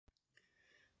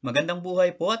Magandang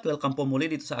buhay po at welcome po muli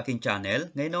dito sa aking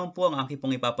channel. Ngayon naman po ang aking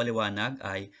pong ipapaliwanag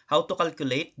ay how to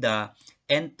calculate the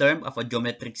nth term of a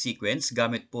geometric sequence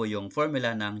gamit po yung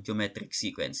formula ng geometric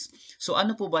sequence. So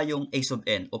ano po ba yung a sub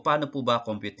n o paano po ba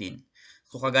computein?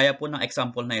 So kagaya po ng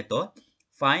example na ito,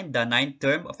 find the ninth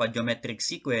term of a geometric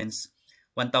sequence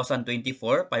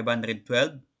 1024,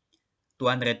 512,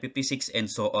 256, and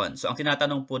so on. So, ang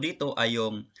tinatanong po dito ay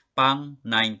yung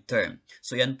pang-9th term.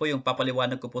 So, yan po yung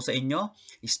papaliwanag ko po sa inyo,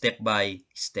 step by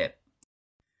step.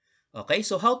 Okay,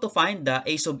 so how to find the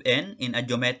a sub n in a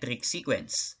geometric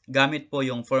sequence? Gamit po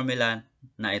yung formula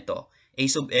na ito. A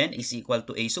sub n is equal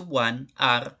to a sub 1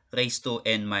 r raised to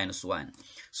n minus 1.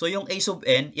 So, yung a sub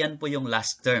n, yan po yung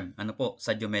last term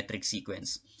sa geometric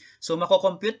sequence. So,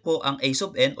 makocompute po ang a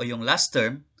sub n o yung last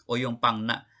term o yung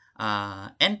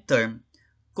nth term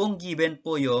kung given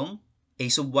po yung a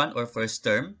sub 1 or first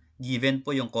term, given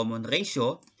po yung common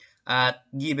ratio, at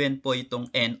given po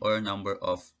itong n or number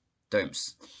of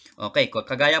terms. Okay,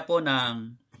 kagaya po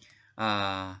ng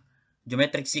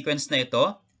geometric sequence na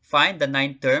ito, find the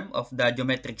ninth term of the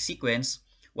geometric sequence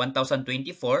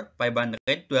 1024, 512,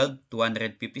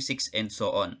 256, and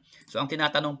so on. So, ang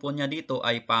tinatanong po niya dito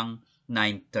ay pang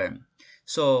ninth term.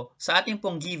 So, sa ating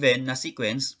pong given na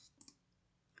sequence,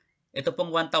 ito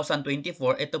pong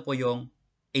 1024, ito po yung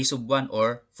a sub 1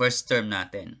 or first term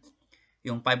natin.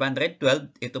 Yung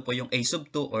 512, ito po yung a sub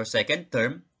 2 or second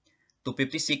term.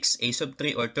 256, a sub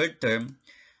 3 or third term.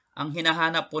 Ang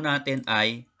hinahanap po natin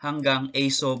ay hanggang a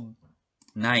sub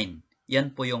 9.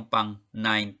 Yan po yung pang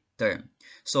 9th term.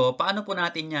 So, paano po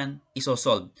natin yan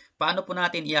isosolve? Paano po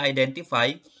natin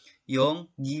i-identify yung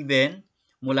given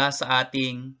mula sa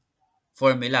ating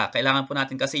formula? Kailangan po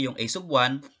natin kasi yung a sub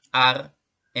 1, r,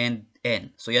 and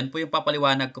n. So, yan po yung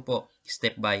papaliwanag ko po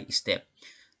step by step.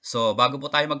 So, bago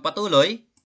po tayo magpatuloy,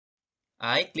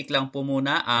 ay click lang po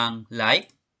muna ang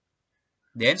like,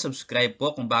 then subscribe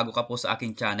po kung bago ka po sa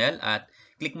aking channel at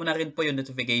click mo na rin po yung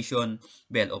notification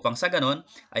bell upang sa ganon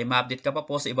ay ma-update ka pa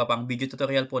po sa iba pang video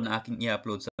tutorial po na aking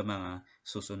i-upload sa mga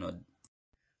susunod.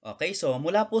 Okay, so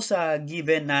mula po sa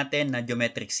given natin na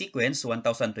geometric sequence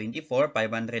 1024,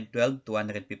 512,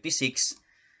 256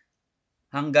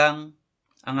 hanggang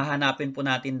ang hahanapin po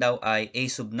natin daw ay a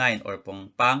sub 9 or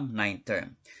pang 9th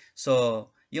term. So,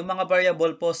 yung mga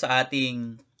variable po sa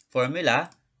ating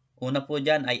formula, una po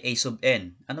dyan ay a sub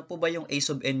n. Ano po ba yung a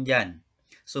sub n dyan?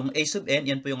 So, yung a sub n,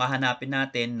 yan po yung hahanapin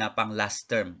natin na pang last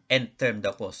term. Nth term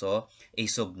daw po. So, a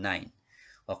sub 9.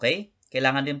 Okay?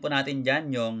 Kailangan din po natin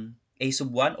dyan yung a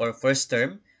sub 1 or first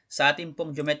term. Sa ating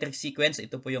pong geometric sequence,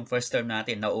 ito po yung first term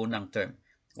natin na unang term.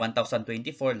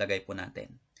 1024, lagay po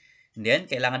natin. And then,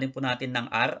 kailangan din po natin ng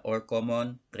R or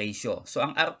common ratio. So,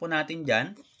 ang R po natin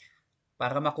dyan,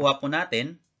 para makuha po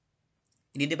natin,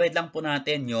 i-divide lang po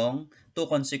natin yung two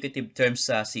consecutive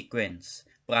terms sa sequence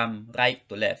from right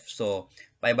to left. So,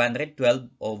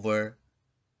 512 over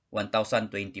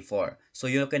 1024. So,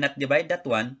 you cannot divide that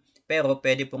one, pero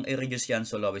pwede pong i-reduce yan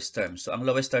sa lowest term. So, ang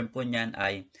lowest term po niyan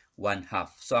ay 1/2.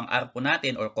 So, ang R po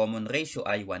natin or common ratio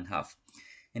ay 1/2.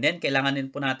 And then, kailangan din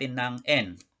po natin ng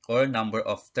N or number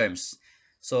of terms.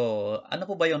 So, ano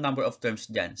po ba yung number of terms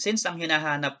dyan? Since ang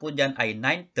hinahanap po dyan ay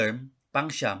 9th term,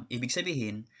 pang-siyam, ibig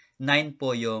sabihin, 9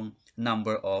 po yung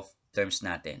number of terms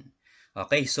natin.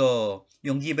 Okay, so,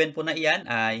 yung given po na iyan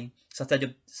ay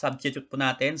substitute po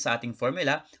natin sa ating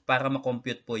formula para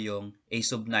makompute po yung a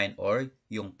sub 9 or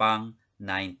yung pang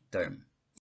 9th term.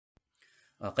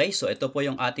 Okay, so ito po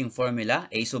yung ating formula.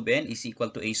 A sub n is equal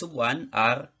to a sub 1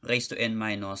 r raised to n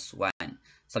minus 1.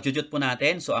 Substitute po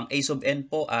natin. So, ang a sub n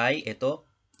po ay ito.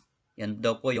 Yan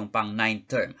daw po yung pang 9th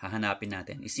term. Hahanapin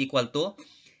natin. Is equal to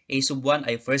a sub 1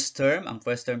 ay first term. Ang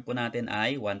first term po natin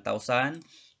ay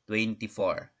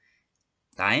 1024.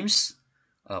 Times.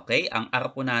 Okay, ang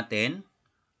r po natin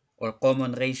or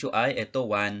common ratio ay ito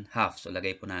 1/2. So,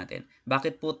 lagay po natin.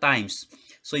 Bakit po times?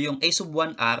 So, yung a sub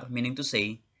 1r meaning to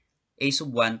say a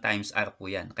sub 1 times r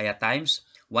po yan. Kaya times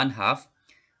 1/2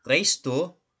 raised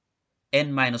to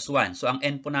n minus 1. So, ang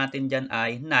n po natin dyan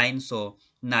ay 9. So,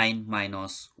 9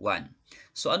 minus 1.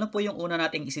 So, ano po yung una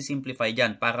nating isi-simplify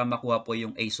dyan para makuha po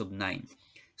yung a sub 9?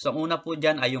 So, ang una po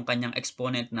dyan ay yung kanyang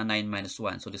exponent na 9 minus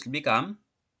 1. So, this will become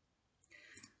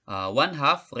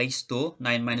 1/2 raised to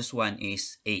 9 minus 1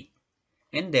 is 8.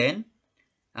 And then,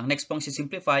 ang next pong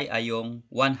isi-simplify ay yung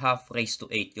 1/2 raised to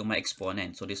 8, yung may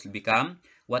exponent. So, this will become,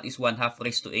 what is 1/2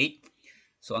 raised to 8?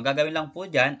 So, ang gagawin lang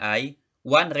po dyan ay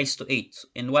 1 raised to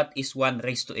 8. And what is 1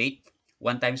 raised to 8?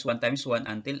 1 times 1 times 1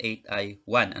 until 8 ay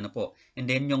 1. Ano po? And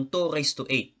then yung 2 raised to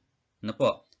 8. Ano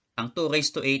po? Ang 2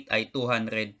 raised to 8 ay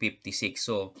 256.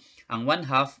 So, ang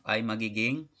 1/2 ay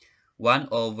magiging 1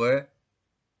 over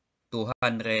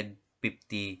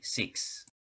 256.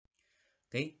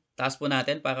 Okay? Taas po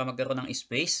natin para magkaroon ng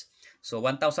space. So,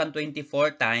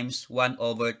 1,024 times 1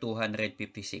 over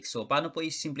 256. So, paano po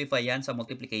i-simplify yan sa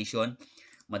multiplication?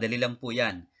 Madali lang po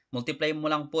yan. Multiply mo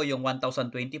lang po yung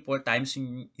 1,024 times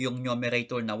yung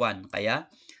numerator na 1. Kaya,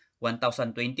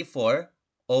 1,024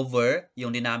 over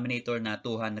yung denominator na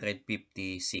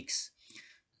 256.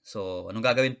 So, anong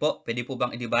gagawin po? Pwede po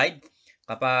bang i-divide?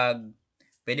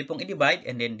 Pwede pong i-divide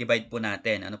and then divide po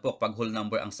natin. Ano po, pag whole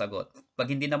number ang sagot.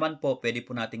 Pag hindi naman po, pwede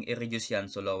po nating i-reduce yan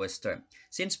sa lowest term.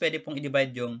 Since pwede pong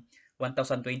i-divide yung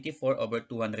 1,024 over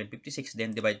 256,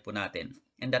 then divide po natin.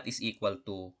 And that is equal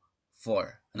to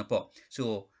 4. Ano po?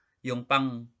 So, yung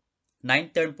pang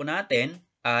 9 term po natin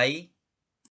ay,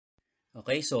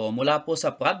 okay, so mula po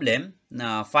sa problem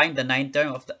na find the 9 term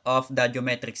of the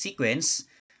geometric sequence,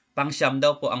 pangsyam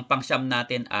daw po, ang pangsyam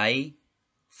natin ay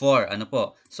 4. Ano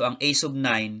po? So, ang a sub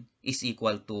 9 is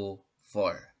equal to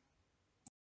 4.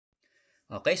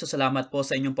 Okay, so salamat po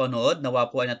sa inyong panood.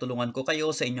 Nawa po ay natulungan ko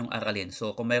kayo sa inyong aralin.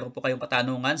 So, kung mayroon po kayong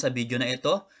katanungan sa video na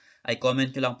ito, ay comment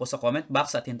nyo lang po sa comment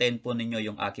box at hintayin po ninyo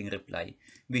yung aking reply.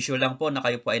 Be sure lang po na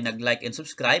kayo po ay nag-like and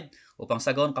subscribe upang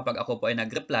sa gayon kapag ako po ay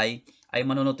nag-reply, ay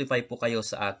manonotify po kayo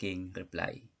sa aking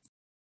reply.